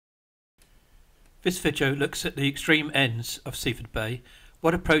This video looks at the extreme ends of Seaford Bay,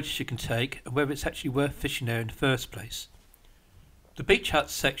 what approaches you can take and whether it's actually worth fishing there in the first place. The beach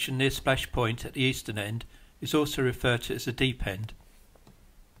hut section near Splash Point at the eastern end is also referred to as the deep end.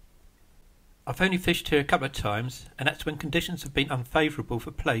 I've only fished here a couple of times, and that's when conditions have been unfavourable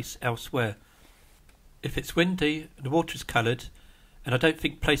for place elsewhere. If it's windy and the water is coloured and I don't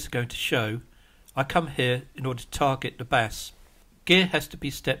think place are going to show, I come here in order to target the bass. Gear has to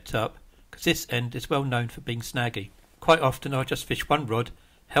be stepped up because this end is well known for being snaggy. Quite often I'll just fish one rod,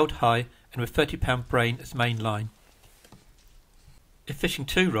 held high and with 30-pound brain as main line. If fishing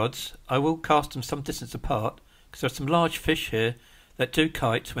two rods, I will cast them some distance apart because there are some large fish here that do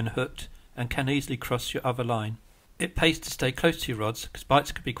kite when hooked and can easily cross your other line. It pays to stay close to your rods because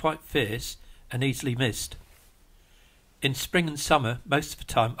bites can be quite fierce and easily missed. In spring and summer, most of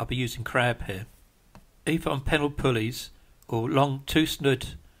the time I'll be using crab here, either on pennel pulleys or long 2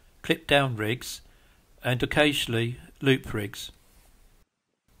 SNOOD clip down rigs and occasionally loop rigs.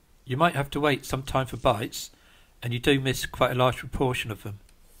 You might have to wait some time for bites, and you do miss quite a large proportion of them.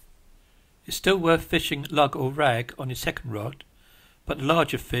 It's still worth fishing lug or rag on your second rod, but the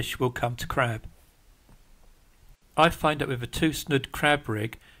larger fish will come to crab. I find that with a 2 SNOOD crab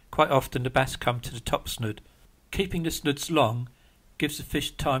rig, quite often the bass come to the top SNOOD. Keeping the SNOODs long gives the fish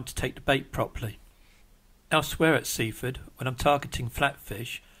time to take the bait properly. Elsewhere at Seaford, when I'm targeting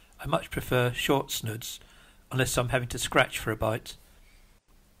flatfish, I much prefer short SNOODs, unless I'm having to scratch for a bite.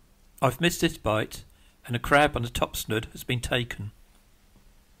 I've missed this bite, and a crab on the top SNOOD has been taken.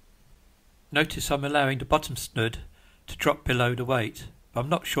 Notice I'm allowing the bottom SNOOD to drop below the weight, but I'm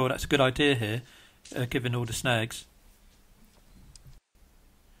not sure that's a good idea here, given all the snags.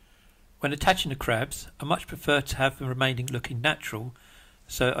 When attaching the crabs, I much prefer to have them remaining looking natural,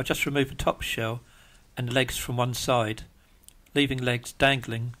 so I just remove the top shell and the legs from one side, leaving legs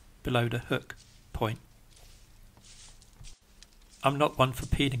dangling below the hook point. I'm not one for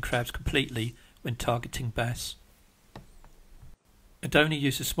peeling crabs completely when targeting bass, and only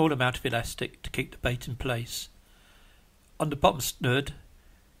use a small amount of elastic to keep the bait in place. On the bottom SNOOD,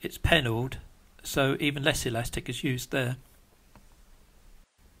 it's pennelled, so even less elastic is used there.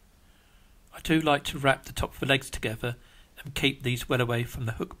 I do like to wrap the top of the legs together and keep these well away from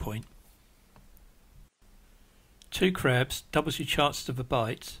the hook point. 2 crabs doubles your chances of a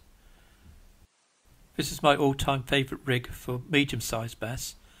bite. This is my all-time favourite rig for medium-sized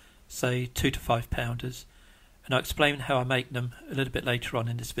bass, say 2 to 5 pounders, and I'll explain how I make them a little bit later on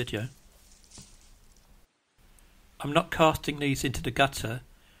in this video. I'm not casting these into the gutter,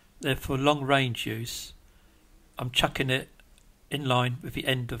 they're for long range use. I'm chucking it in line with the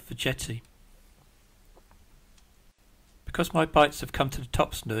end of the jetty. Because my bites have come to the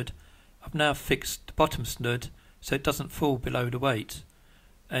top SNOOD, I've now fixed the bottom SNOOD so it doesn't fall below the weight,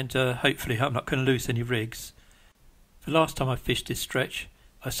 and hopefully I'm not going to lose any rigs. The last time I fished this stretch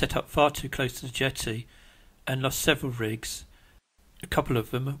I set up far too close to the jetty and lost several rigs, a couple of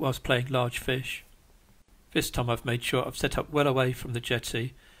them whilst playing large fish. This time I've made sure I've set up well away from the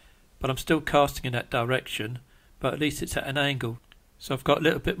jetty, but I'm still casting in that direction, but at least it's at an angle, so I've got a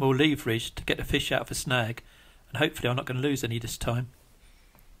little bit more leverage to get the fish out of a snag, and hopefully I'm not going to lose any this time.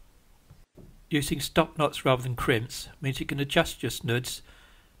 Using stop knots rather than crimps means you can adjust your SNOODs.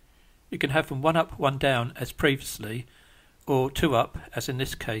 You can have them 1 up, 1 down as previously, or 2 up as in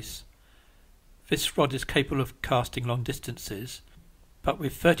this case. This rod is capable of casting long distances, but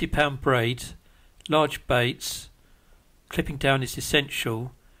with 30-pound braid, large baits, clipping down is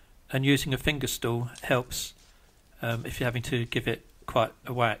essential, and using a finger stool helps if you're having to give it quite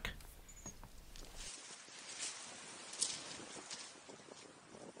a whack.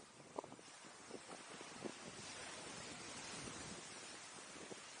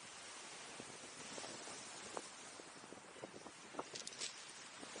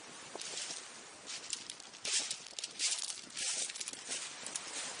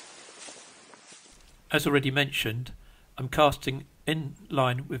 As already mentioned, I'm casting in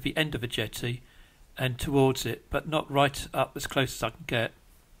line with the end of a jetty and towards it, but not right up as close as I can get.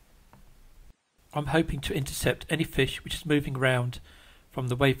 I'm hoping to intercept any fish which is moving around from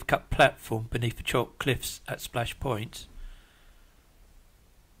the wave cut platform beneath the chalk cliffs at Splash Point.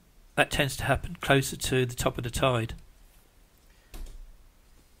 That tends to happen closer to the top of the tide.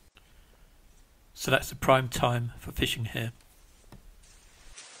 So that's the prime time for fishing here.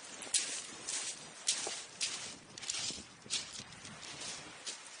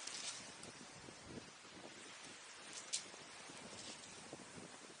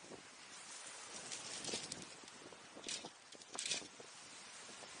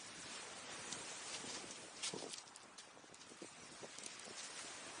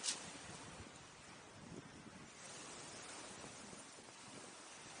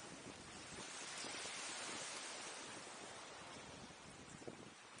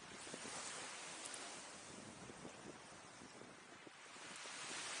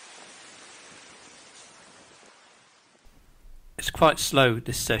 It's quite slow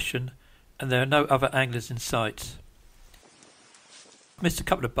this session and there are no other anglers in sight. I missed a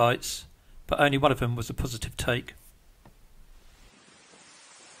couple of bites, but only one of them was a positive take.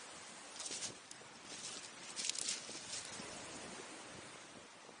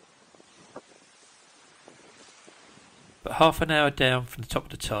 But half an hour down from the top of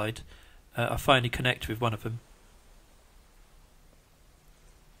the tide, I finally connect with one of them.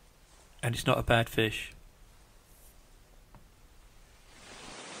 And it's not a bad fish.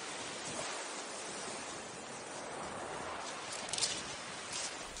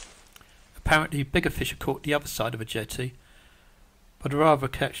 Apparently bigger fish are caught the other side of a jetty, but I'd rather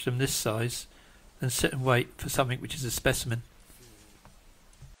catch them this size than sit and wait for something which is a specimen.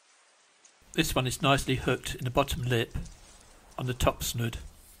 This one is nicely hooked in the bottom lip on the top snood.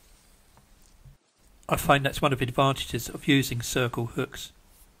 I find that's one of the advantages of using circle hooks.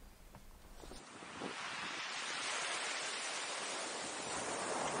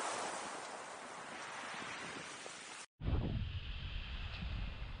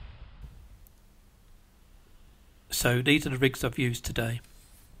 So these are the rigs I've used today.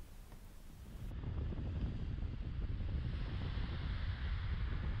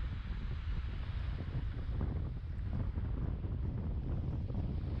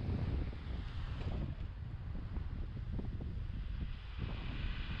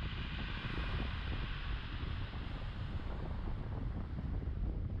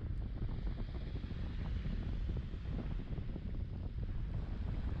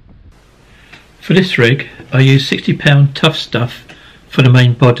 For this rig I use £60 tough stuff for the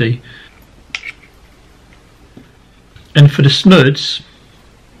main body, and for the snoods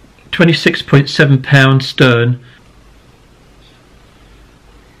 £26.7 stern.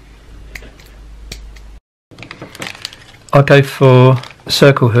 I go for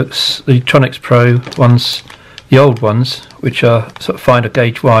circle hooks, the Tronics Pro ones, the old ones, which are sort of finer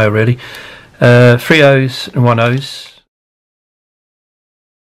gauge wire really, 3 O's and 1 O's.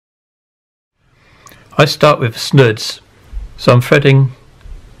 I start with snoods, so I'm threading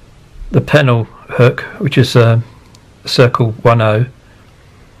the pennel hook, which is a circle 1/0.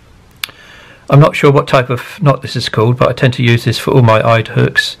 I'm not sure what type of knot this is called, but I tend to use this for all my eyed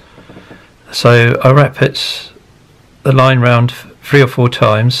hooks. So I wrap the line round 3 or 4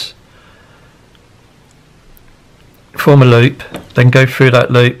 times, form a loop, then go through that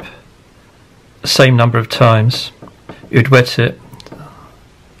loop the same number of times. You'd wet it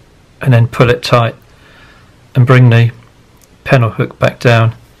and then pull it tight and bring the pennel hook back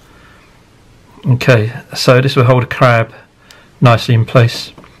down. Okay, so this will hold a crab nicely in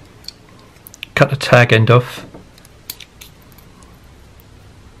place. Cut the tag end off.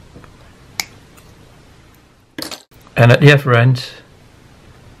 And at the other end,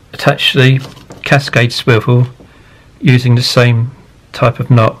 attach the cascade swivel using the same type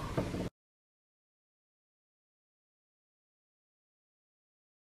of knot.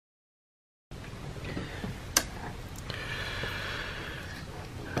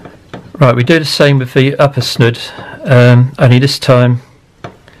 Right, we do the same with the upper snood, only this time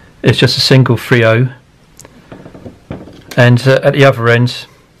it's just a single 3/0, and at the other end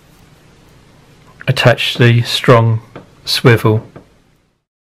attach the strong swivel.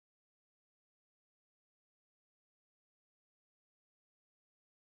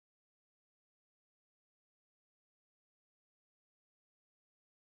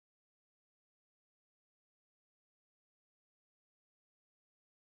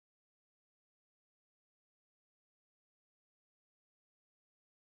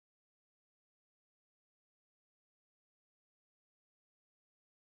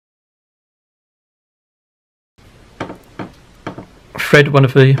 Thread one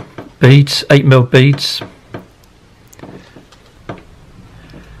of the beads, 8mm beads.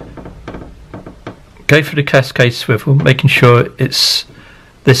 Go for the cascade swivel, making sure it's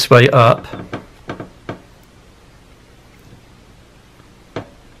this way up.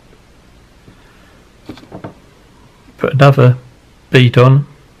 Put another bead on.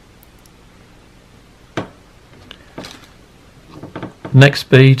 Next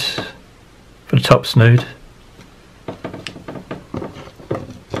bead for the top snood.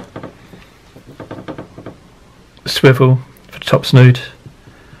 Swivel for the top snood,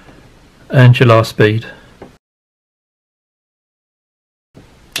 and your last bead.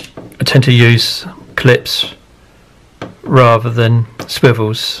 I tend to use clips rather than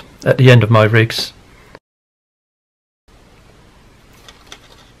swivels at the end of my rigs.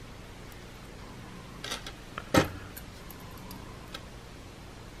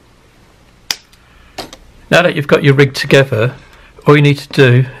 Now that you've got your rig together, all you need to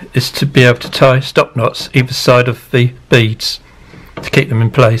do is to be able to tie stop knots either side of the beads. to keep them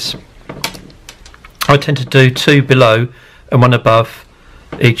in place. I tend to do 2 below and 1 above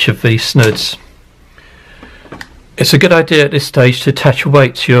each of the snoods. It's a good idea at this stage to attach a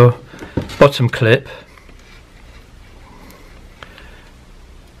weight to your bottom clip.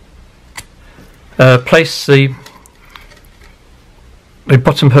 Place the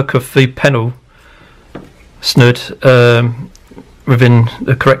bottom hook of the panel snood within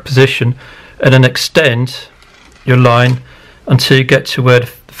the correct position, and then extend your line until you get to where the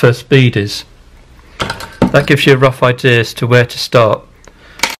first bead is. That gives you a rough idea as to where to start.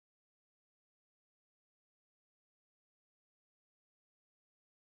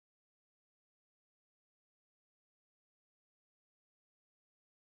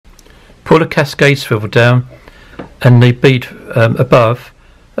 Pull the cascade swivel down and the bead above,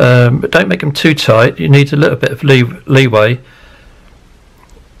 but don't make them too tight. You need a little bit of leeway,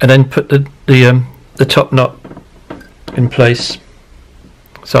 and then put the top knot in place.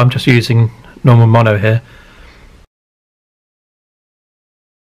 So I'm just using normal mono here.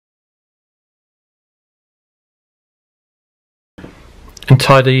 And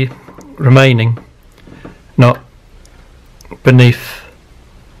tie the remaining knot beneath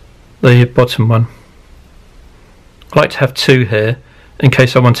the bottom one. I like to have 2 here in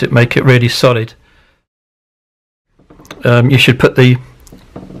case I want to make it really solid. You should put the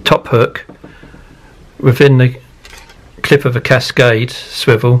top hook within the clip of a cascade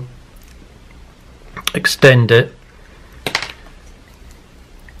swivel, extend it,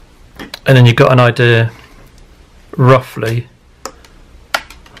 and then you've got an idea roughly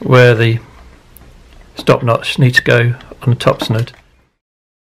where the stop knots need to go on the top snood.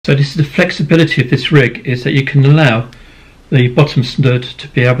 So this is the flexibility of this rig, is that you can allow the bottom snood to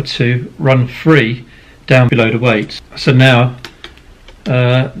be able to run free down below the weight. So now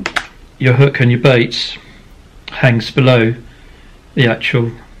your hook and your bait hangs below the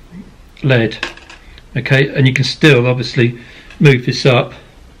actual lead. Okay, and you can still obviously move this up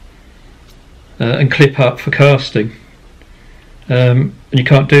and clip up for casting. And you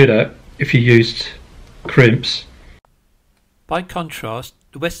can't do that if you used crimps. By contrast,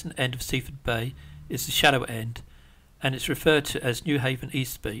 the western end of Seaford Bay is the shallow end, and it's referred to as Newhaven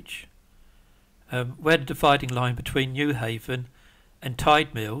East Beach. Where the dividing line between Newhaven and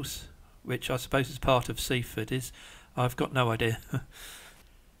Tide Mills, which I suppose is part of Seaford, is, I've got no idea.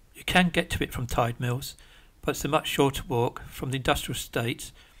 You can get to it from Tide Mills, but it's a much shorter walk from the industrial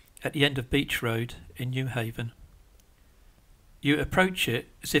estate at the end of Beach Road in Newhaven. You approach it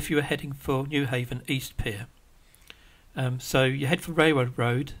as if you were heading for Newhaven East Pier. So you head for Railroad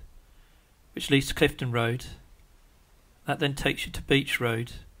Road, which leads to Clifton Road. That then takes you to Beach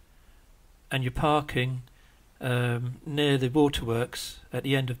Road, and you're parking near the waterworks at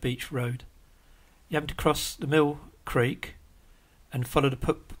the end of Beach Road. You have to cross the Mill Creek and follow the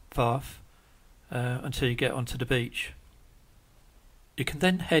footpath until you get onto the beach. You can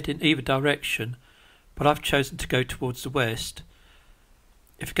then head in either direction, but I've chosen to go towards the west.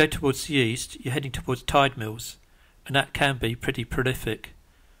 If you go towards the east, you're heading towards Tide Mills, and that can be pretty prolific.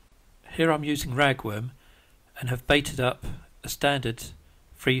 Here I'm using ragworm and have baited up a standard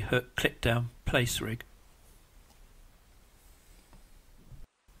 3-hook clip-down place rig.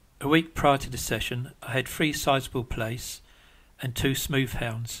 A week prior to the session, I had 3 sizable plaice and 2 smooth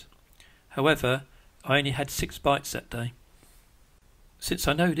hounds. However, I only had 6 bites that day. Since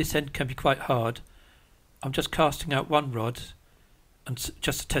I know this end can be quite hard, I'm just casting out 1 rod and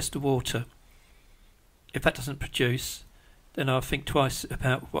just to test the water. If that doesn't produce, then I'll think twice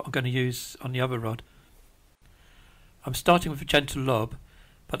about what I'm going to use on the other rod. I'm starting with a gentle lob,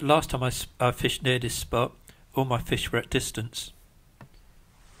 but the last time I fished near this spot, all my fish were at distance.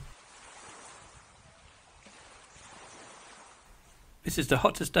 This is the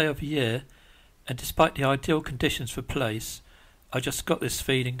hottest day of the year, and despite the ideal conditions for plaice, I just got this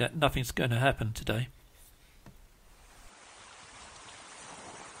feeling that nothing's going to happen today.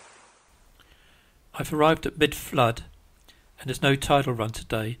 I've arrived at mid-flood, and there's no tidal run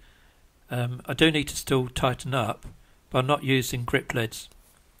today. I do need to still tighten up, but I'm not using grip leads.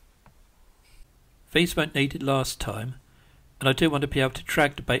 These weren't needed last time, and I do want to be able to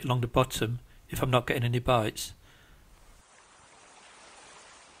drag the bait along the bottom if I'm not getting any bites.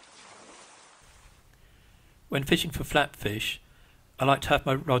 When fishing for flatfish, I like to have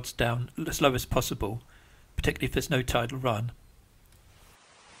my rods down as low as possible, particularly if there's no tidal run.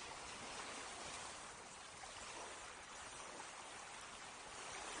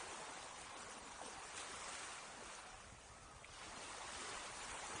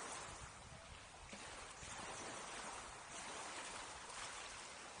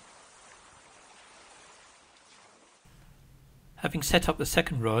 Having set up the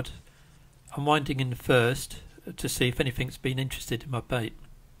second rod, I'm winding in the first to see if anything's been interested in my bait.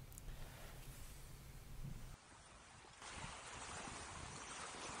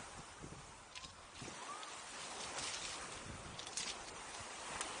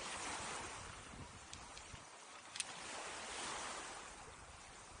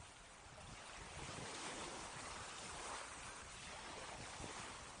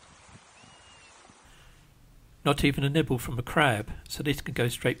 Not even a nibble from a crab, so this can go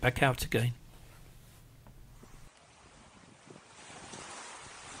straight back out again.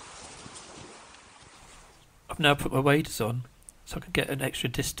 I've now put my waders on so I can get an extra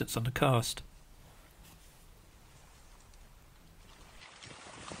distance on the cast.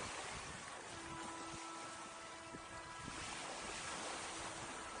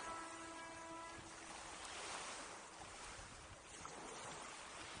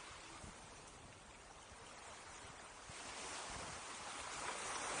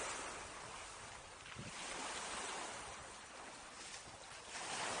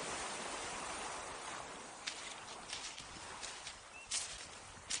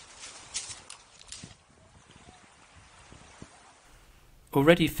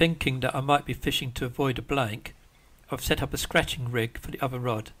 Already thinking that I might be fishing to avoid a blank, I've set up a scratching rig for the other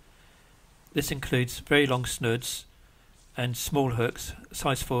rod. This includes very long snoods and small hooks,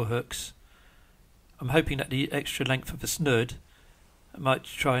 size 4 hooks. I'm hoping that the extra length of the snood might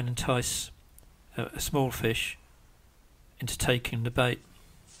try and entice a small fish into taking the bait.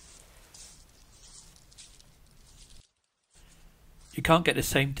 You can't get the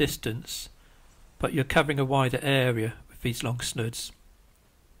same distance, but you're covering a wider area with these long snoods.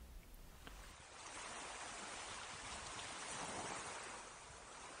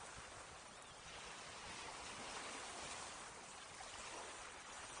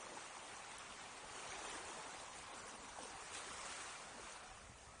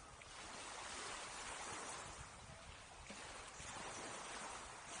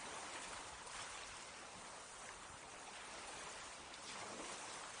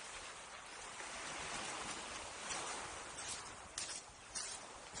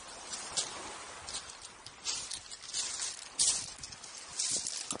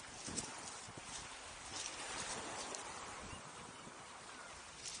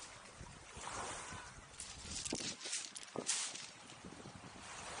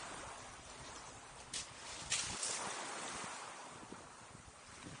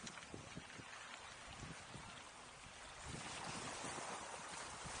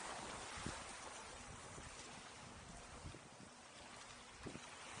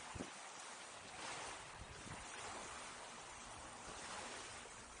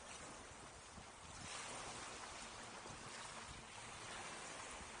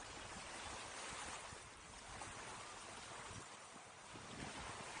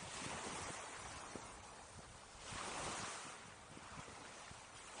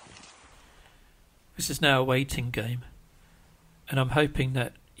 This is now a waiting game, and I'm hoping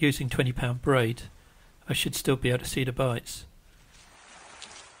that using £20 braid I should still be able to see the bites.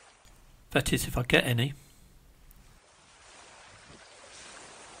 That is, if I get any.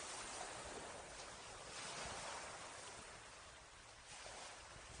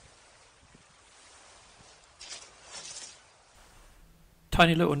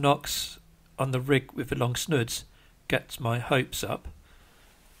 Tiny little knocks on the rig with the long snoods gets my hopes up.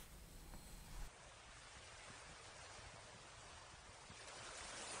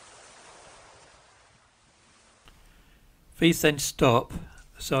 These then stop,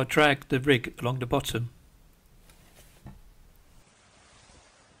 so I drag the rig along the bottom.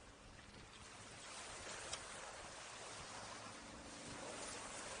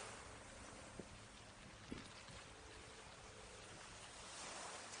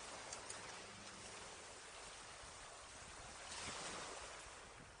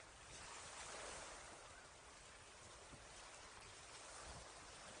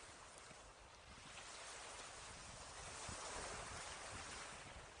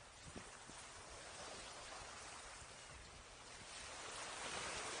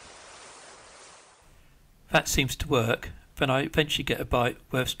 That seems to work, then I eventually get a bite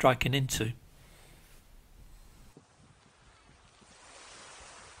worth striking into.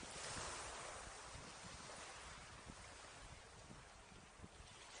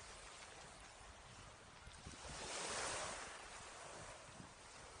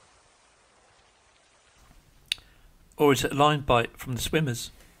 Or is it a line bite from the swimmers?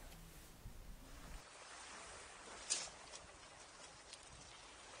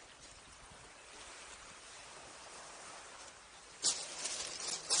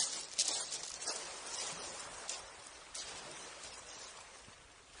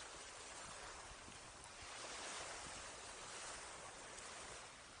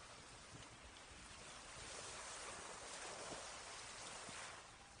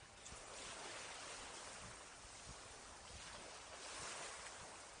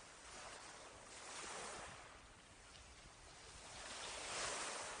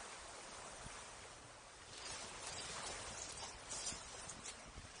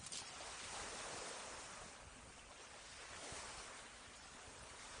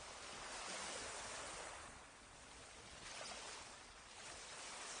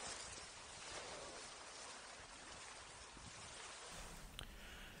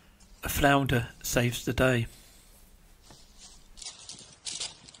 flounder saves the day.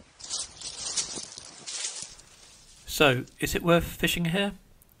 So, is it worth fishing here?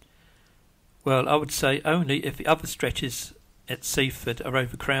 Well, I would say only if the other stretches at Seaford are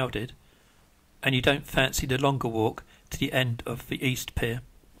overcrowded and you don't fancy the longer walk to the end of the East Pier.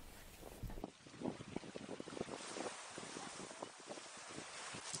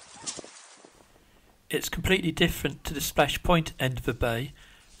 It's completely different to the Splash Point end of the bay,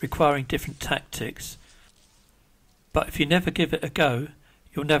 requiring different tactics. But if you never give it a go,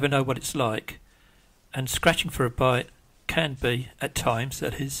 you'll never know what it's like. And scratching for a bite can be, at times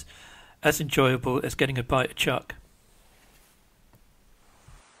that is, as enjoyable as getting a bite of chuck.